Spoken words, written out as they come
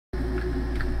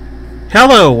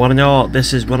Hello, one and all,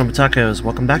 this is WellArmedWithTacos.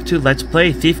 Welcome back to Let's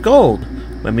Play Thief Gold.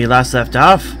 When we last left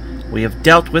off, we have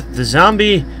dealt with the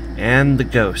zombie and the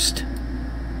ghost.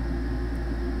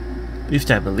 At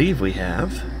least I believe we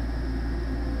have.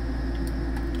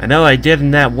 I know I did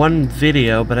in that one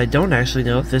video, but I don't actually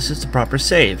know if this is the proper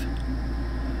save.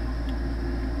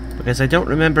 Because I don't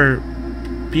remember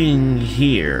being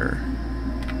here.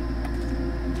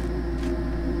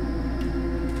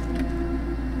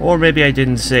 Or maybe I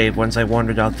didn't save once I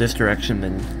wandered out this direction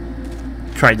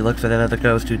and tried to look for that other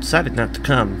ghost who decided not to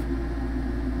come.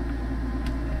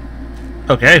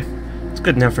 Okay, it's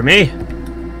good enough for me.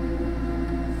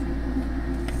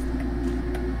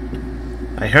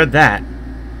 I heard that.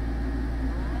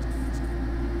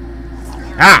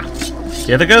 Ah!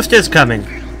 The other ghost is coming.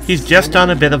 He's just on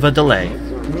a bit of a delay.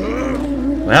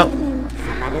 Well,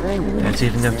 that's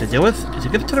easy enough to deal with. Is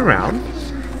he going to turn around?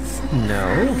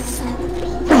 No.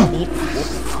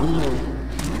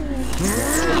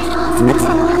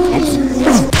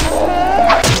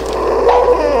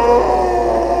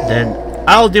 Then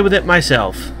I'll deal with it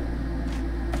myself.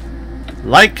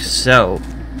 Like so.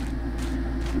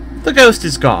 The ghost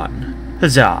is gone.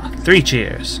 Huzzah! 3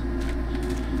 cheers.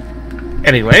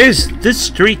 Anyways, this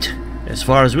street, as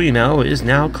far as we know, is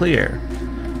now clear.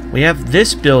 We have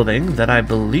this building that I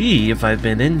believe I've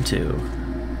been into.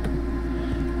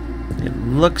 It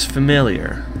looks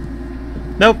familiar.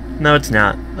 Nope, no it's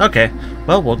not. Okay,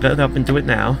 well we'll get up into it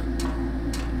now.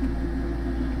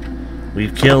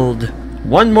 We've killed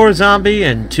 1 more zombie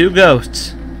and 2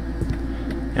 ghosts.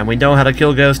 And we know how to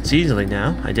kill ghosts easily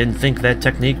now. I didn't think that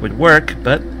technique would work,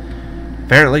 but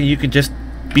apparently you can just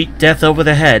beat death over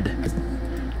the head.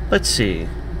 Let's see.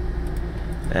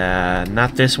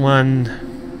 Not this one.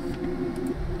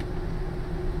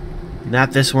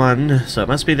 Not this one, so it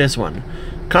must be this one.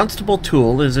 Constable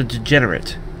Tool is a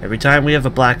degenerate. Every time we have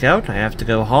a blackout, I have to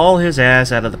go haul his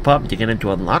ass out of the pub to get him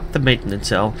to unlock the maintenance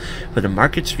cell for the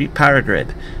Market Street power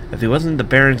grid. If he wasn't the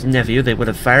Baron's nephew, they would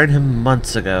have fired him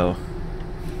months ago.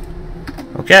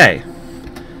 Okay.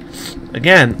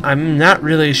 Again, I'm not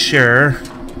really sure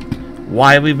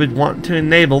why we would want to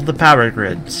enable the power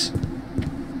grids.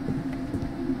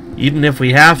 Even if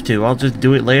we have to, I'll just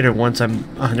do it later once I'm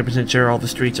 100% sure all the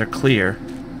streets are clear.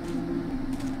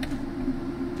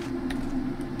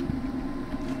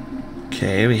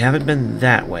 Okay, we haven't been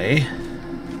that way.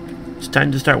 It's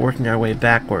time to start working our way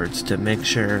backwards to make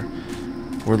sure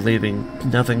we're leaving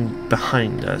nothing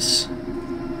behind us.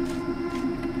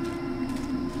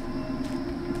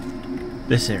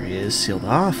 This area is sealed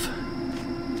off.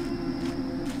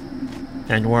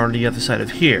 And we're on the other side of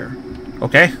here.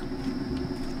 Okay.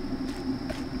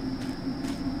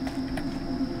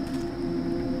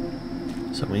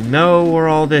 So we know where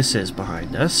all this is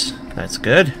behind us. That's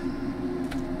good.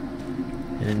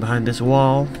 And behind this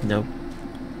wall, nope.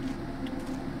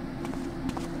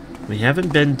 We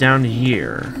haven't been down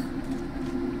here.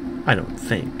 I don't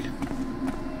think.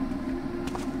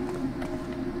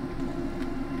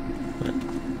 But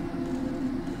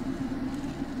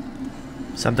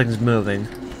something's moving.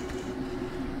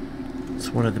 It's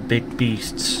one of the big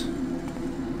beasts.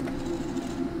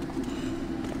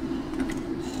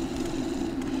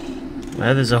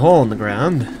 Well, there's a hole in the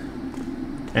ground.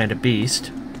 And a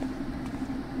beast.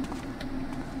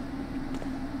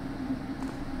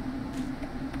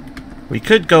 We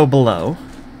could go below.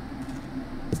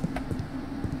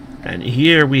 And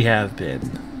here we have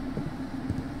been.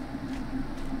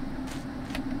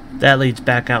 That leads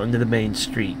back out into the main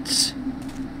streets.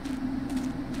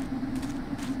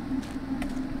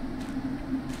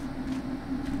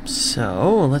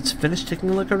 So, let's finish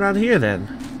taking a look around here then.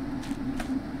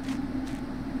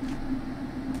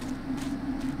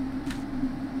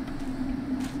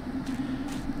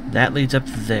 That leads up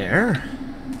there.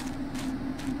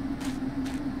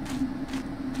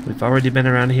 We've already been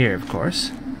around here, of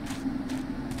course.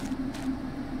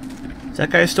 Is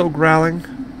that guy still growling?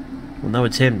 Well, no,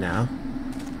 it's him now.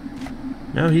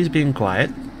 No, he's being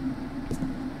quiet.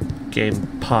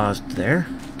 Game paused there.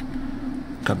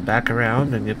 Come back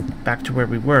around and get back to where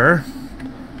we were.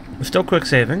 We're still quick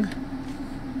saving.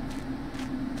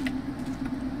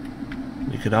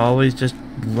 We could always just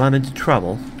run into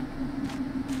trouble.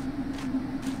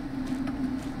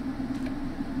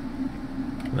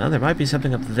 Well, there might be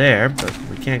something up there, but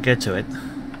we can't get to it.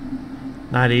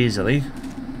 Not easily.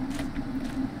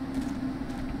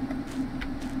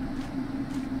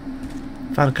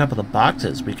 Found a couple of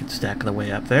boxes we could stack the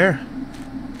way up there.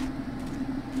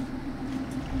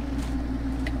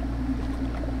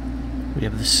 We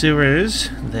have the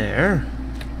sewers there.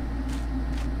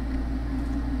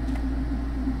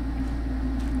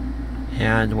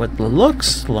 And what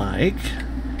looks like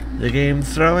the game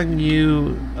throwing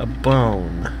you a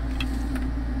bone.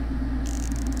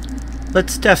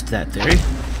 Let's test that theory.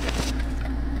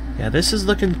 Yeah, this is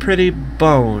looking pretty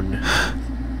bone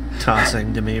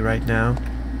tossing to me right now.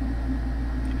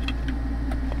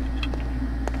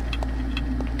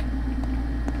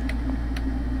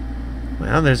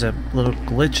 Well, there's a little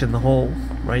glitch in the hole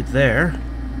right there.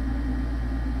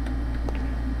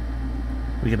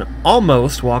 We can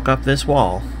almost walk up this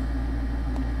wall.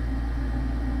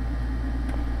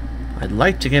 I'd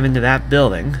like to get into that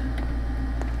building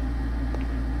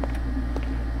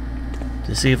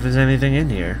to see if there's anything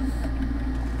in here.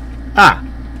 Ah!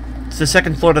 It's the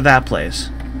second floor to that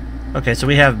place. Okay, so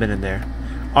we have been in there.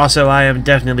 Also, I am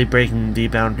definitely breaking the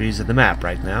boundaries of the map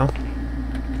right now.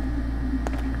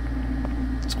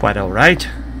 It's quite alright.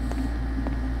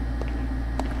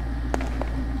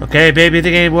 Okay, maybe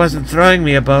the game wasn't throwing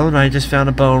me a bone, I just found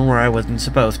a bone where I wasn't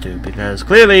supposed to, because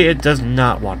clearly it does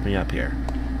not want me up here.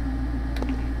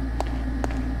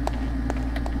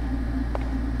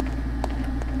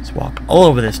 Let's walk all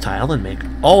over this tile and make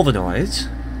all the noise.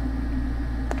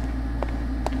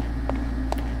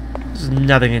 There's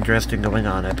nothing interesting going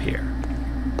on up here.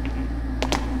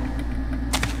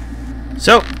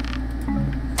 So,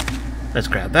 let's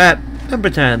grab that and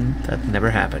pretend that never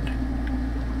happened.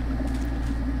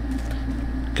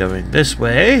 Going this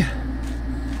way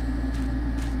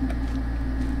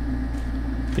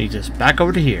leads us back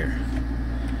over to here.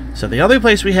 So the only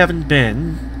place we haven't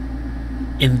been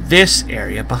in this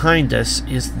area behind us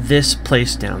is this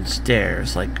place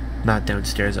downstairs. Like, not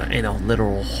downstairs, in a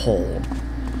literal hole.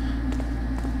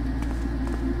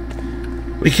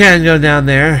 We can go down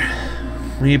there.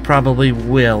 We probably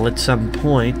will at some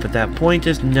point, but that point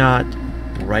is not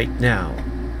right now.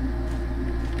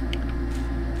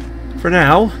 For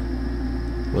now,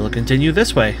 we'll continue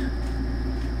this way.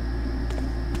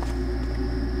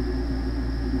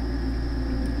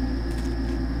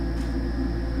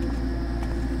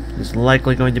 There's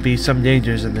likely going to be some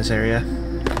dangers in this area.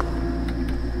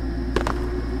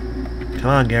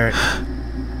 Come on, Garrett.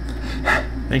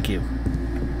 Thank you.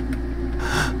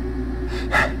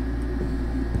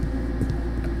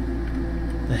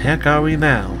 The heck are we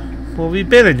now? Well, we've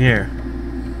been in here.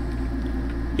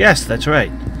 Yes, that's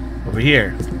right. Over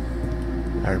here.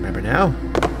 I remember now.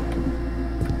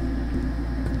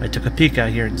 I took a peek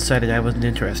out here and decided I wasn't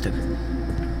interested.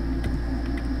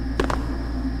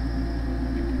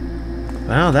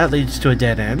 Well, that leads to a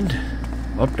dead end.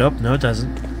 Oh, nope, no it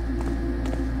doesn't.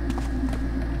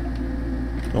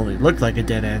 It only looked like a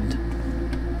dead end.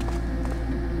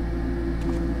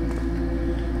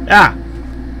 Ah!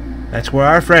 That's where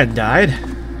our friend died.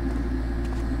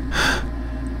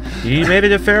 He made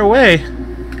it a fair way.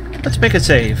 Let's make a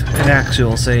save. An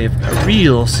actual save. A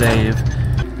real save.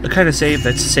 The kind of save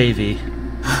that's savey.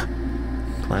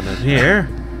 Climb up here.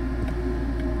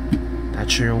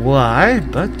 Not sure why,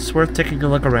 but it's worth taking a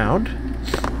look around.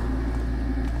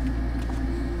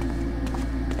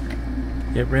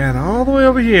 It ran all the way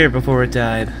over here before it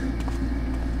died.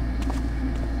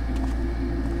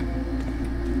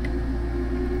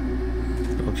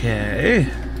 Okay.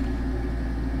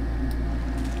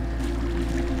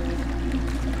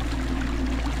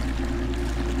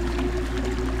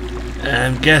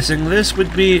 I'm guessing this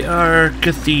would be our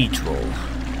cathedral.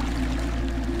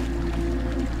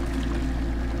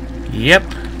 Yep.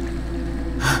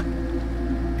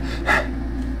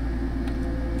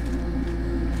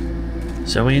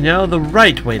 So we know the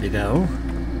right way to go.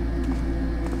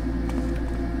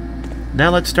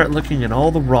 Now let's start looking at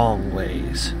all the wrong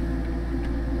ways.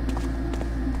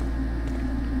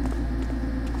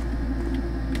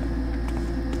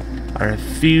 I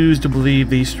refuse to believe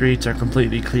these streets are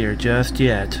completely clear just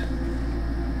yet.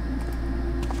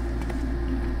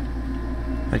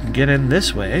 I can get in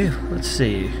this way. Let's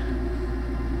see.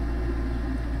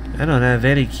 I don't have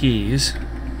any keys.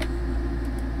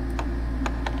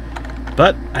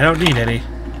 But I don't need any.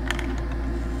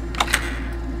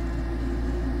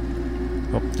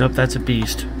 Oh, nope, that's a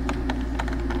beast.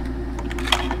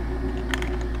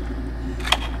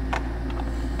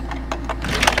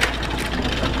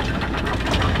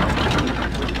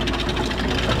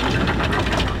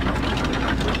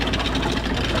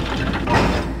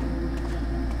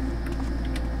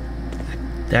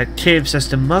 That cave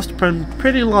system must run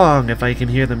pretty long if I can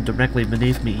hear them directly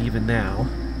beneath me even now.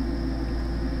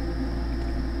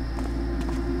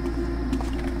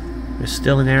 There's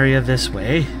still an area this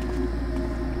way.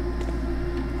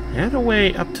 And a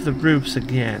way up to the roofs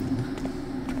again.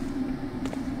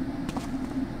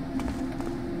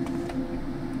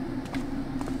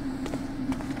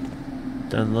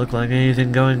 Doesn't look like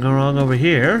anything going wrong over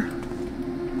here.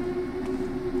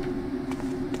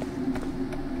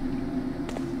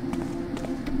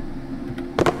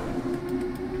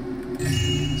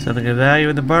 Something of value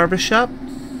in the barber shop.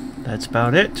 That's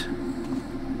about it.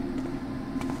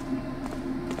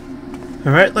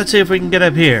 Alright, let's see if we can get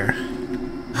up here.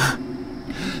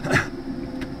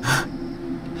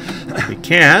 If we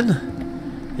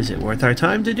can, is it worth our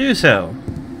time to do so?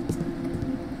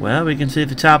 Well, we can see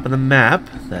the top of the map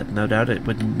that no doubt it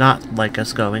would not like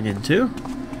us going into.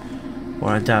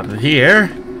 Or on top of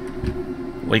here.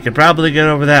 We could probably get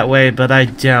over that way, but I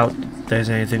doubt there's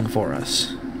anything for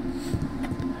us.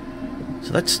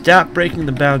 So let's stop breaking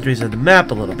the boundaries of the map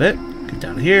a little bit. Get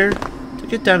down here. To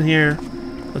get down here,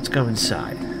 let's go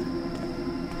inside.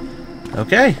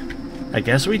 Okay. I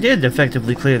guess we did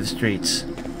effectively clear the streets.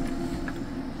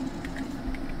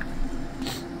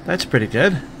 That's pretty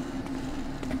good.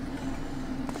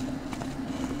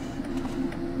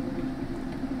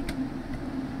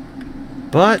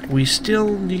 But we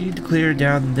still need to clear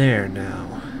down there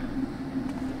now.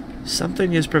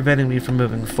 Something is preventing me from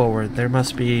moving forward. There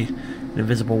must be an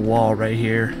invisible wall right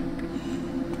here.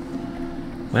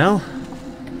 Well,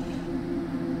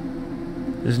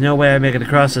 there's no way I make it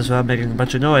across this without making a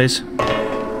bunch of noise.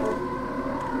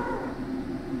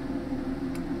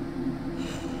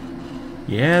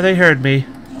 Yeah, they heard me.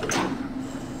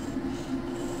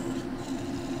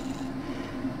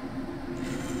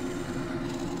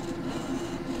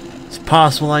 It's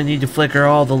possible I need to flicker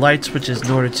all the light switches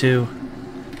in order to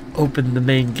open the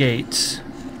main gates.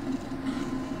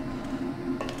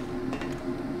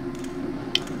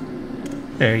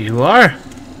 There you are.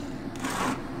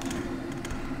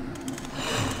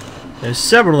 There's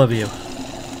several of you.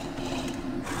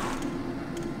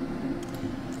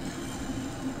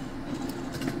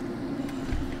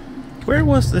 Where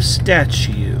was the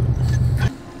statue?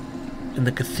 In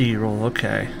the cathedral,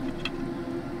 okay.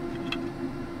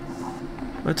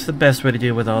 What's the best way to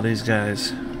deal with all these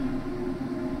guys?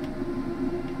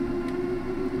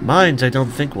 Mines, I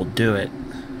don't think will do it.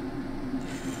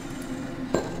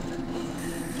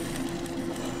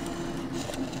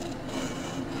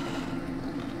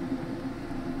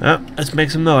 Oh, let's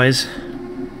make some noise.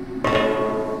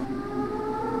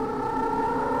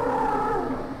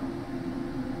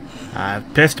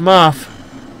 I've pissed him off.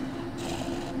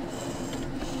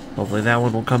 Hopefully that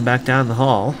one will come back down the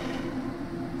hall.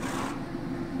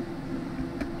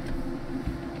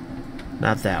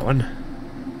 Not that one.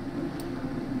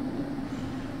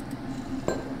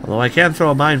 Although I can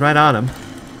throw a mine right on him.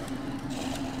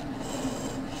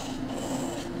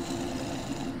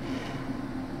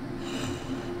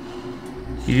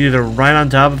 He's either right on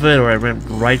top of it or I went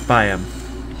right by him.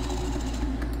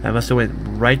 I must have went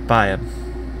right by him.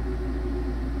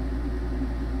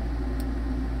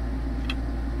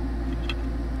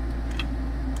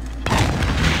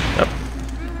 Oh,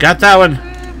 got that one.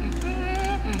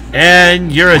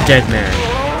 And you're a dead man.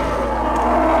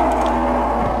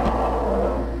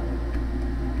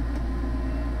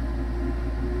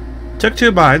 Took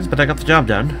 2 mines, but I got the job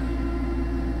done.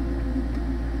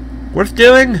 Worth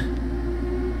doing?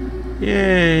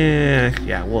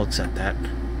 Yeah, we'll accept that.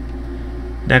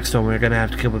 Next one we're gonna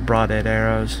have to kill with broadhead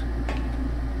arrows.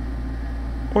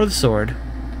 Or the sword.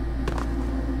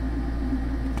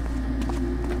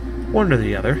 One or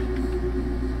the other.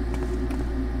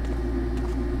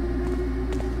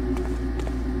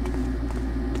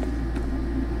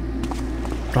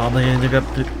 Probably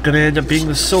gonna end up being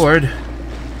the sword,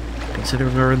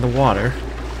 considering we're in the water.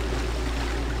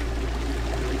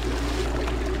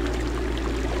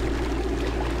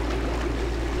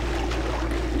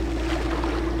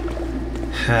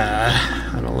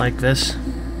 I don't like this.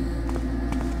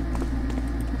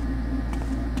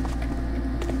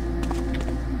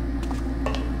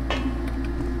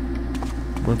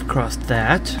 Move across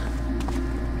that.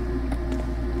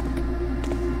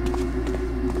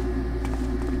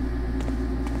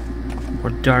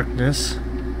 More darkness.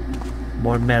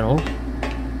 More metal.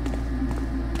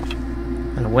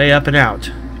 And a way up and out.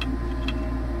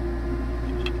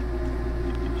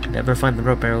 Never find the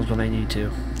rope arrows when I need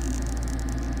to.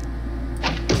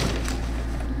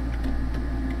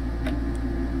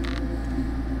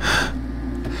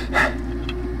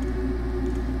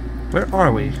 Where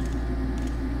are we?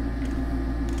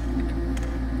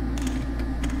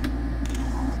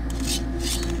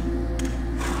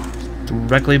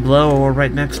 Directly below or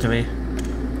right next to me?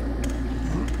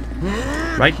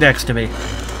 Right next to me.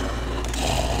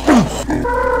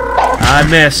 I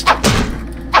missed.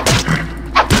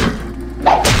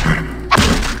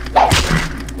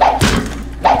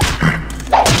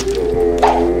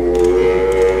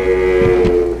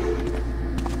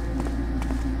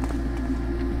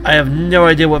 I have no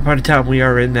idea what part of town we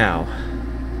are in now.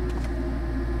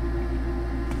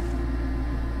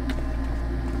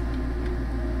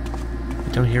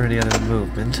 I don't hear any other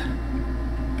movement.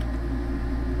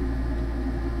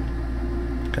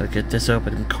 Gotta get this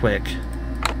open quick.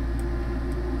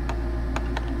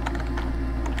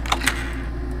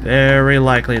 Very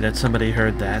likely that somebody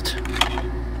heard that.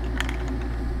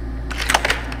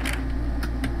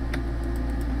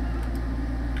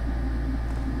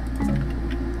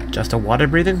 Just a water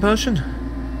breathing potion?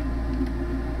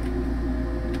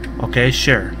 Okay,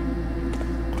 sure.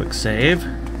 Quick save.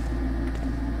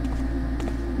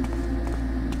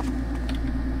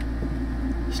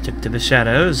 Stick to the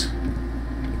shadows.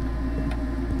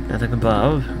 Nothing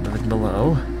above, nothing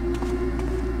below.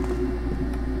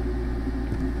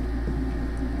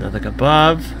 Nothing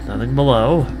above, nothing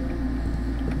below.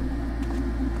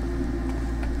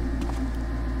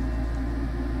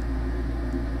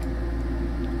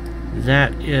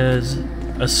 That is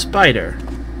a spider.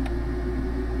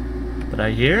 But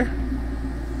I hear?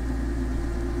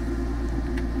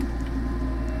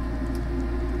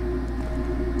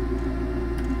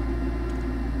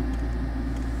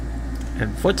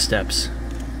 And footsteps.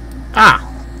 Ah!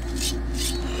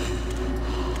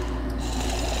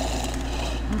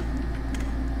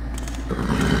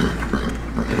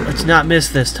 Let's not miss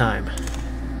this time.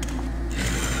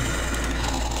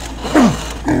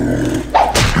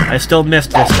 I still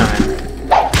missed this time.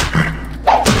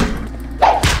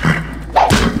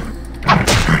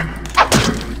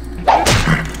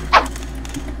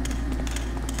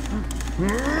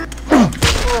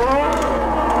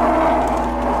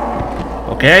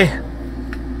 Okay.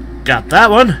 Got that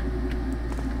one.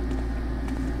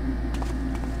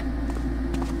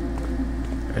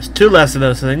 There's two less of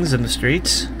those things in the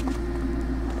streets.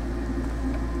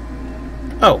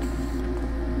 Oh.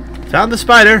 Found the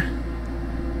spider.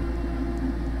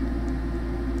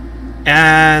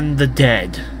 And the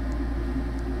dead.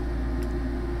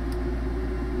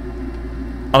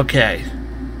 Okay.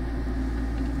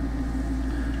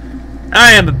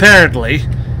 I am apparently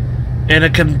in a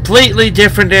completely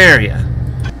different area.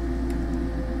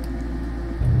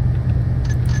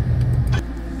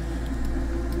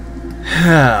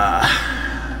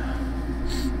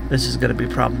 This is gonna be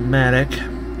problematic.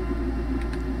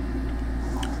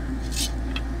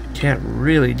 Can't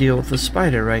really deal with the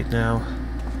spider right now.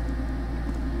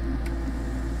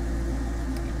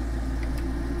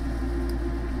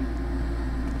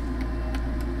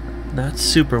 Not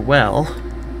super well.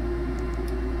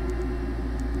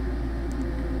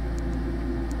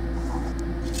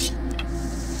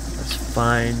 Let's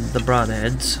find the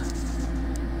broadheads.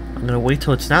 I'm gonna wait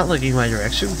till it's not looking my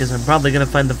direction because I'm probably gonna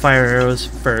find the fire arrows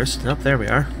first. Nope, there we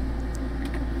are.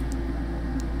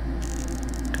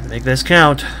 Gotta make this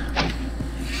count.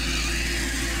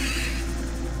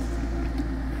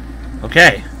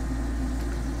 Okay.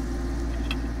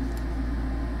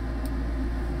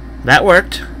 That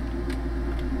worked.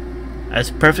 That's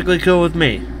perfectly cool with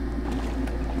me.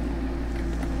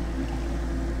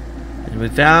 And we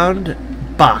found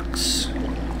box.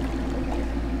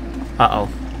 Uh-oh.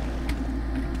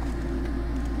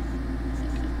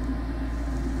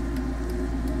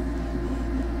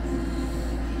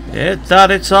 It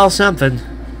thought it saw something.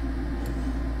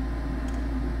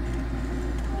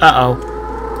 Uh-oh.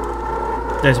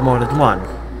 There's more than one.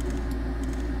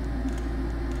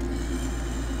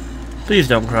 Please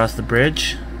don't cross the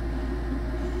bridge.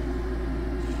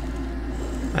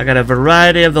 I got a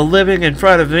variety of the living in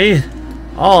front of me,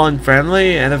 all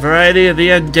unfriendly, and a variety of the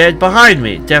undead behind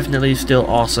me, definitely still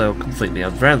also completely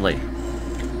unfriendly.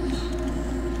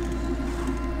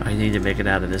 I need to make it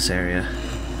out of this area,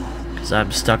 because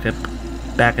I'm stuck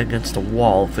back against the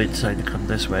wall if they decide to come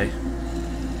this way.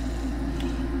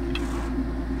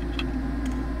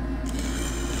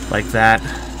 Like that.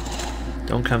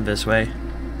 Don't come this way.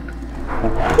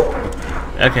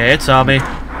 Okay, it saw me.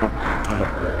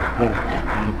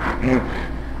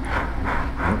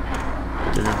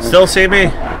 Does it still see me?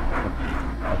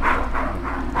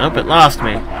 Nope, it lost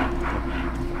me.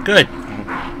 Good.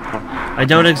 I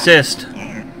don't exist.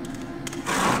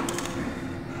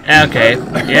 Okay.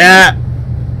 Yeah.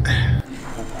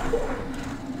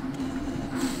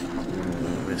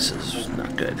 This is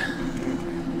not good.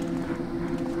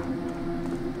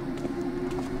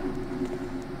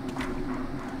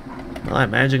 Well,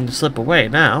 I'm managing to slip away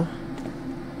now.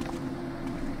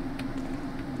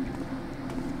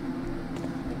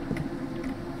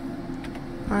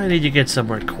 I need to get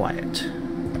somewhere quiet.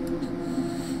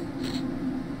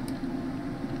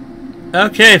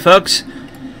 Okay, folks.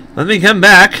 Let me come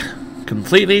back.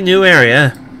 Completely new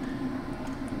area.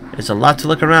 It's a lot to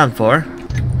look around for.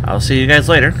 I'll see you guys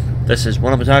later. This is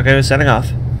WellArmedWithTacos signing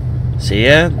off. See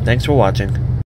ya. Thanks for watching.